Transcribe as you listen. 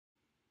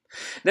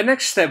The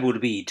next step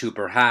would be to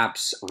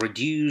perhaps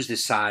reduce the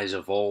size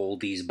of all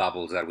these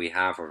bubbles that we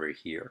have over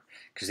here,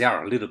 because they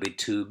are a little bit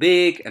too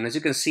big. And as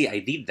you can see, I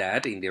did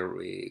that in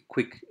the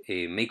quick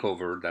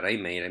makeover that I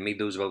made. I made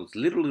those bubbles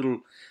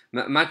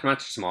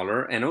much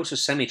smaller and also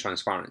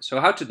semi-transparent. So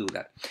how to do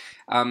that?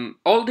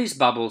 All these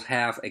bubbles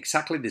have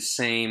exactly the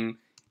same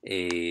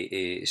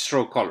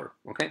stroke color,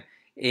 okay?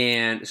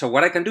 And so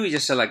what I can do is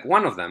just select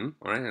one of them,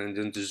 all right? I'm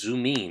going to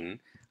zoom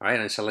in, all right,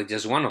 and select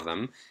just one of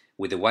them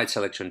with the white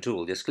selection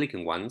tool, just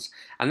clicking once,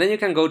 and then you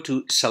can go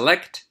to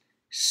select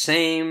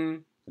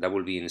same, that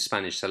will be in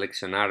Spanish,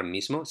 seleccionar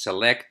mismo,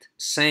 select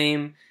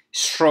same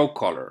stroke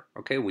color,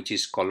 okay, which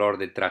is color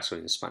de trazo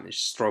in Spanish,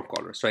 stroke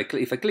color. So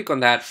if I click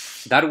on that,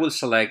 that will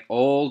select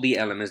all the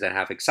elements that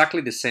have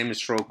exactly the same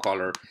stroke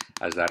color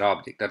as that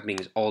object. That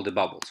means all the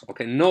bubbles,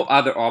 okay? No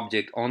other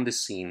object on the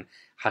scene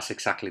has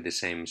exactly the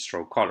same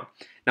stroke color.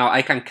 Now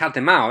I can cut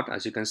them out.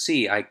 As you can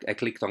see, I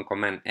clicked on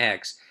Command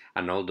X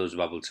and all those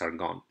bubbles are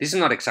gone. This is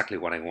not exactly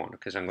what I want,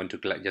 because I'm going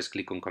to just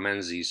click on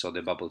Command Z so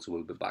the bubbles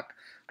will be back.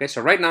 Okay,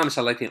 so right now I'm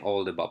selecting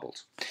all the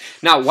bubbles.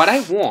 Now what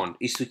I want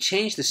is to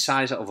change the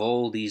size of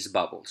all these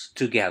bubbles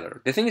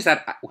together. The thing is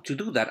that to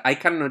do that, I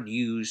cannot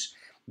use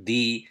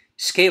the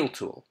scale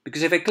tool,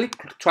 because if I click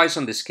twice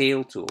on the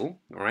scale tool,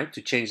 all right,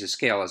 to change the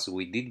scale, as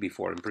we did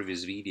before in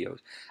previous videos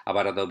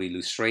about Adobe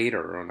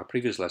Illustrator, or on a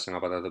previous lesson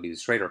about Adobe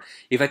Illustrator,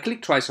 if I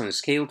click twice on the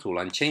scale tool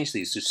and change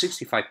this to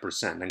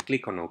 65% and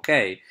click on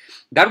OK,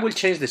 that will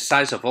change the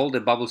size of all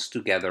the bubbles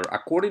together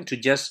according to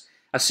just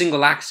a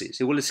single axis.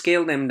 It will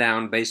scale them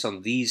down based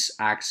on these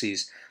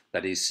axes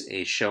that is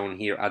shown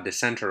here at the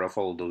center of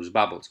all those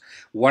bubbles.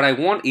 What I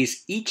want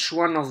is each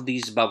one of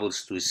these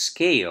bubbles to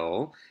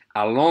scale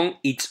along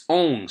its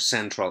own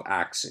central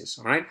axis,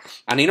 all right?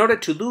 And in order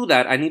to do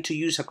that, I need to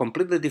use a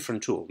completely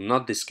different tool,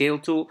 not the scale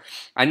tool.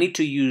 I need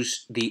to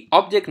use the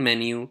object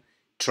menu,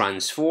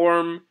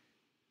 transform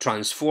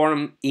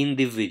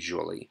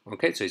individually,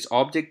 okay? So it's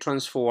object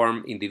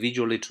transform,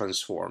 individually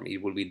transform.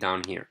 It will be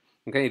down here,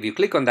 okay? If you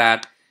click on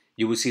that,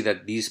 you will see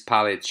that this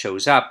palette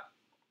shows up,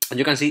 and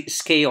you can see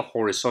scale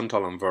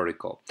horizontal and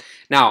vertical.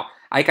 Now,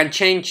 I can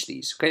change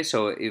these, okay?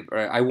 So if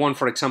I want,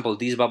 for example,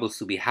 these bubbles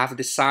to be half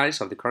the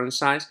size of the current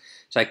size,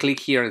 so I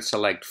click here and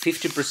select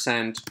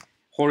 50%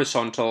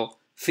 horizontal,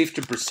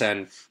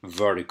 50%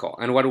 vertical.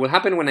 And what will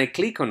happen when I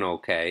click on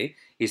OK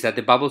is that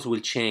the bubbles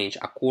will change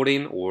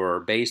according or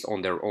based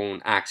on their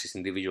own axis,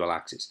 individual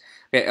axis.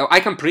 Okay, I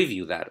can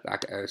preview that.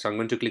 So I'm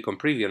going to click on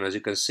preview, and as you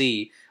can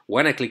see,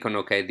 when I click on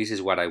OK, this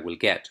is what I will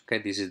get.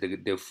 Okay, this is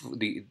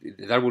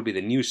that will be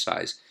the new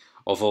size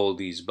of all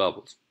these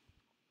bubbles.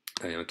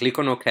 Click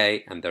on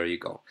OK, and there you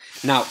go.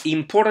 Now,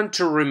 important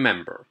to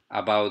remember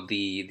about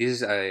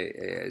this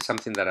is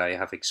something that I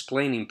have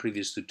explained in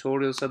previous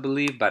tutorials, I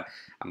believe, but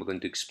I'm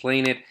going to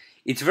explain it.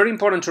 It's very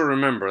important to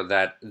remember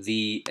that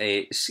the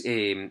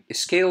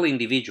scale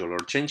individual or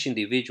change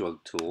individual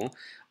tool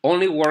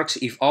only works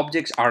if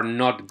objects are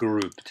not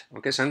grouped.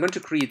 Okay, so I'm going to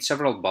create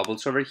several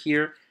bubbles over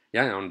here.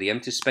 Yeah, on the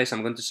empty space,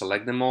 I'm going to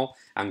select them all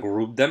and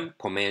group them,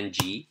 Command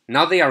G.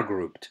 Now they are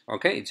grouped,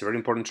 okay? It's very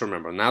important to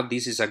remember. Now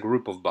this is a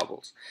group of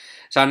bubbles.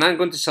 So now I'm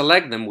going to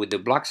select them with the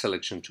block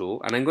selection tool,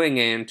 and I'm going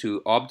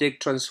into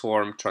Object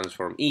Transform,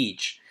 Transform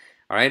Each,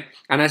 all right?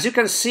 And as you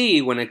can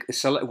see, when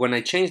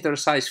I change their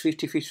size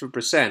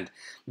 50%,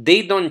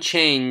 they don't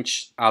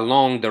change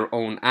along their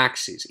own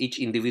axis, each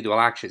individual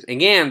axis.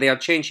 Again, they are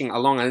changing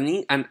along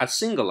a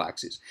single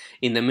axis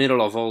in the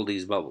middle of all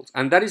these bubbles.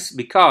 And that is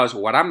because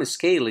what I'm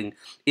scaling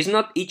is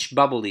not each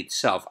bubble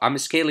itself. I'm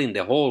scaling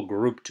the whole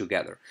group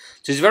together.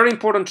 So it's very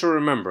important to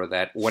remember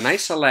that when I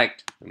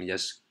select, let me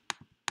just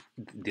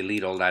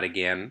delete all that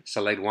again,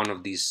 select one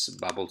of these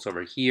bubbles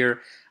over here,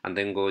 and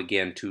then go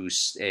again to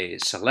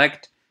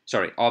select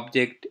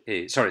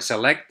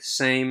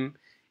same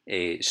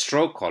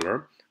stroke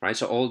color, right?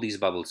 So all these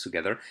bubbles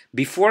together.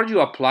 Before you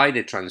apply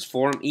the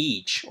transform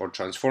each or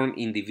transform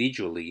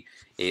individually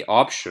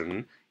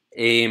option,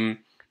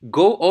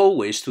 go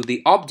always to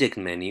the object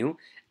menu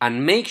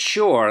and make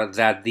sure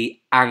that the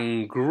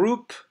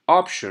ungroup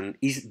option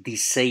is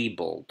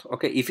disabled.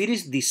 Okay, if it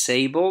is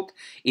disabled,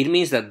 it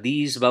means that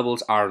these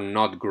bubbles are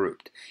not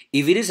grouped.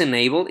 If it is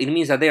enabled, it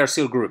means that they are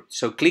still grouped.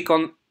 So click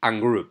on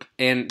ungroup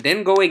and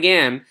then go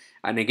again,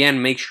 and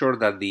again make sure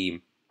that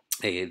the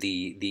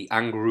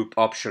ungroup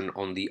option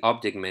on the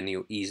object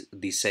menu is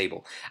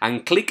disabled,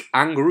 and click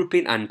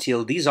ungrouping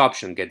until this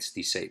option gets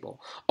disabled.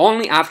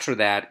 Only after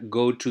that,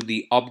 go to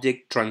the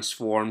object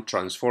transform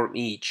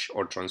each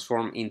or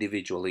transform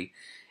individually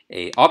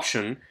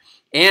option,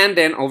 and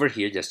then over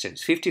here just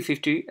change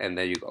 50-50, and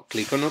there you go.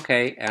 Click on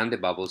OK, and the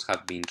bubbles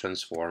have been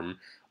transformed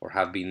or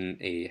have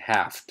been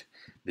halved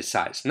the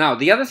size. Now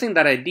the other thing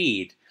that I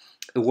did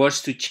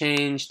was to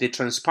change the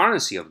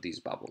transparency of these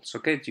bubbles,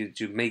 okay,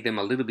 to make them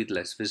a little bit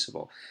less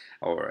visible.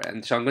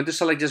 And so I'm going to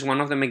select just one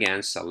of them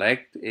again,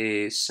 select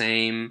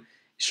same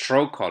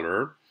stroke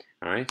color,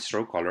 All right,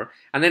 stroke color.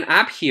 And then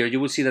up here, you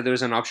will see that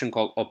there's an option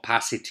called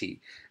opacity.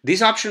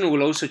 This option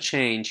will also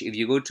change if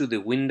you go to the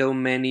window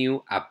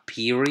menu,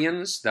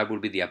 appearance, that will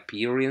be the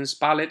appearance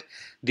palette.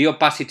 The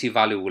opacity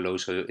value will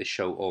also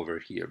show over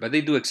here, but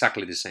they do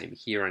exactly the same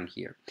here and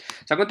here.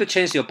 So I'm going to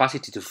change the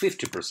opacity to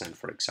 50%,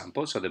 for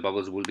example, so the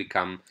bubbles will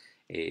become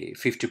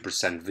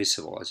 50%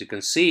 visible. As you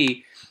can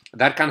see,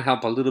 that can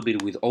help a little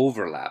bit with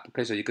overlap.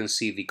 Okay, so you can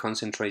see the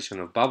concentration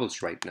of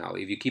bubbles right now.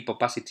 If you keep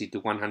opacity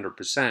to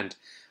 100%,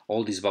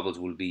 all these bubbles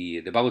will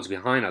be, the bubbles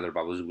behind other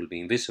bubbles will be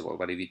invisible.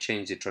 But if you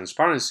change the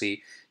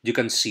transparency, you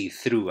can see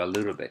through a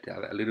little bit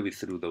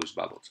through those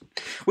bubbles.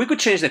 We could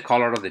change the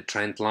color of the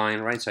trend line,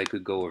 right? So I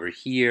could go over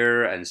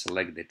here and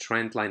select the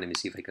trend line. Let me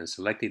see if I can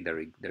select it. There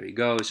you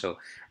go. So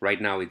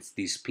right now it's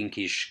this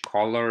pinkish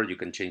color. You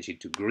can change it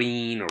to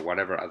green or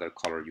whatever other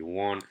color you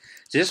want.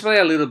 So just play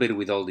a little bit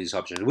with all these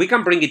options. We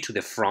can bring it to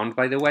the front,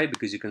 by the way,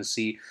 because you can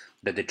see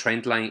that the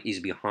trend line is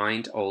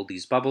behind all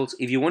these bubbles.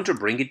 If you want to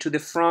bring it to the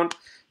front,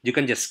 you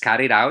can just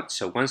cut it out.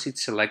 So once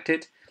it's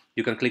selected,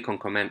 you can click on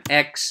Command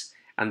X,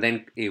 and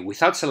then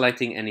without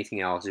selecting anything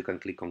else, you can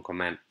click on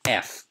Command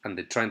F, and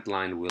the trend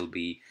line will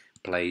be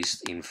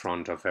placed in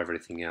front of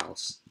everything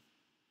else.